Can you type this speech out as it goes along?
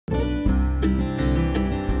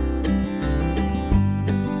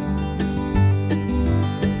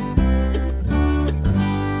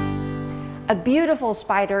A beautiful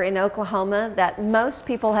spider in Oklahoma that most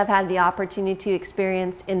people have had the opportunity to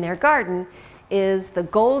experience in their garden is the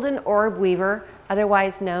golden orb weaver,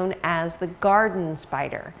 otherwise known as the garden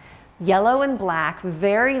spider. Yellow and black,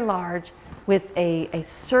 very large, with a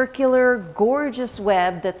circular, gorgeous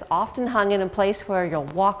web that's often hung in a place where you'll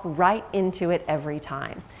walk right into it every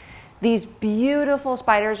time. These beautiful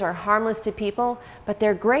spiders are harmless to people, but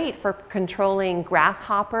they're great for controlling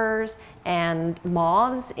grasshoppers and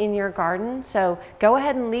moths in your garden. So go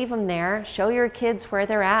ahead and leave them there. Show your kids where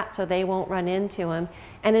they're at so they won't run into them,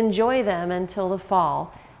 and enjoy them until the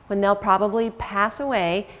fall, when they'll probably pass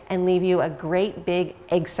away and leave you a great big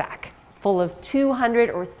egg sac full of 200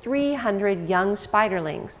 or 300 young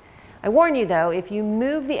spiderlings. I warn you though, if you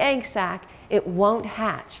move the egg sac, it won't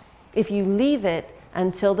hatch. If you leave it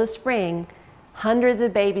until the spring, hundreds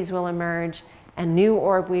of babies will emerge and new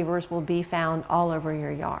orb weavers will be found all over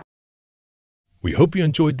your yard. We hope you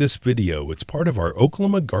enjoyed this video. It's part of our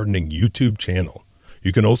Oklahoma Gardening YouTube channel.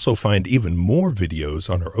 You can also find even more videos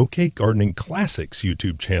on our OK Gardening Classics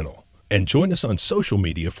YouTube channel. And join us on social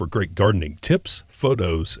media for great gardening tips,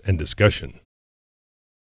 photos, and discussion.